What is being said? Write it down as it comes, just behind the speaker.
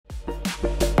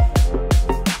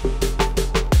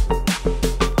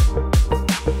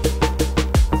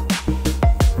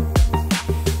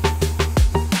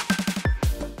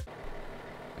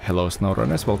Hello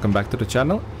SnowRunners, welcome back to the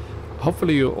channel.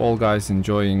 Hopefully you all guys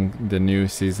enjoying the new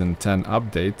season 10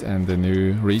 update and the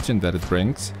new region that it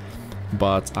brings.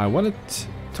 But I wanted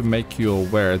to make you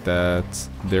aware that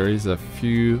there is a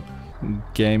few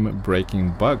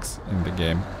game-breaking bugs in the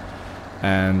game.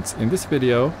 And in this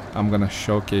video I'm gonna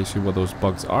showcase you what those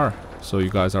bugs are, so you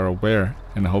guys are aware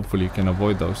and hopefully you can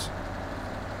avoid those.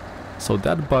 So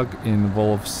that bug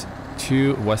involves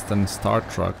 2 Western Star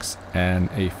trucks and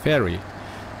a ferry.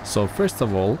 So first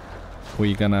of all,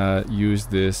 we're gonna use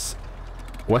this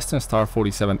Western Star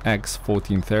 47X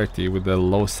 1430 with the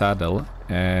low saddle,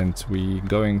 and we're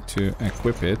going to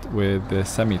equip it with the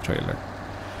semi-trailer.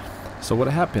 So what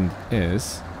happened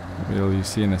is, you'll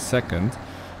see in a second,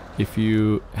 if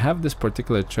you have this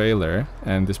particular trailer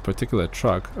and this particular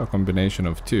truck, a combination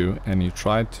of 2, and you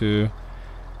try to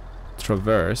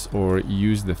traverse or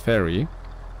use the ferry,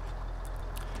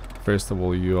 first of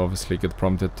all you obviously get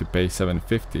prompted to pay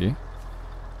 $7.50,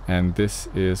 and this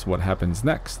is what happens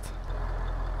next.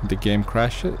 The game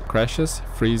crashes,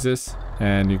 freezes,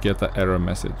 and you get an error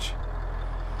message.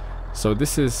 So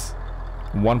this is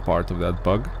one part of that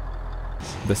bug.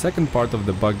 The second part of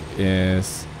the bug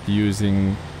is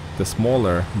using the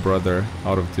smaller brother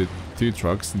out of the 2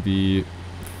 trucks, the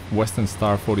Western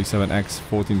Star 47X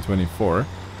 1424.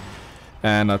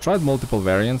 And I tried multiple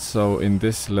variants, so in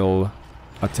this little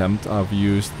attempt I've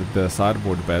used the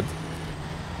sideboard bed,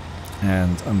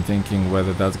 and I'm thinking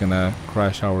whether that's gonna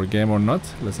crash our game or not.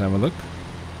 Let's have a look.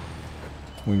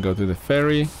 We can go to the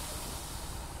ferry,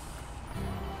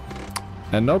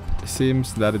 and nope,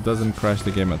 seems that it doesn't crash the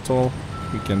game at all.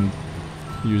 We can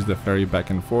use the ferry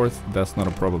back and forth, that's not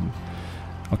a problem.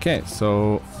 Okay,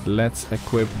 so let's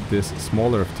equip this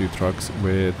smaller of 2 trucks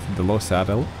with the low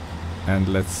saddle, and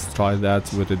let's try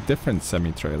that with a different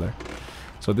semi-trailer.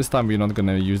 So this time we're not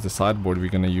gonna use the sideboard,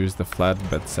 we're gonna use the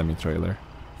flatbed semi-trailer.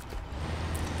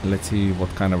 Let's see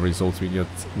what kind of results we get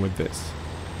with this.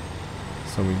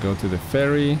 So we go to the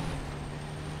ferry.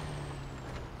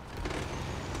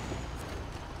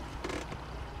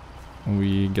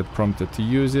 We get prompted to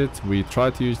use it. We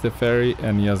try to use the ferry,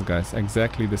 and yes guys,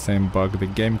 exactly the same bug. The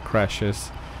game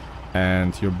crashes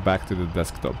and you're back to the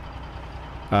desktop.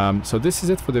 So this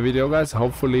is it for the video guys.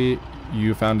 Hopefully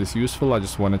you found this useful. I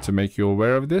just wanted to make you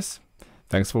aware of this.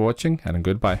 Thanks for watching and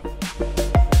goodbye.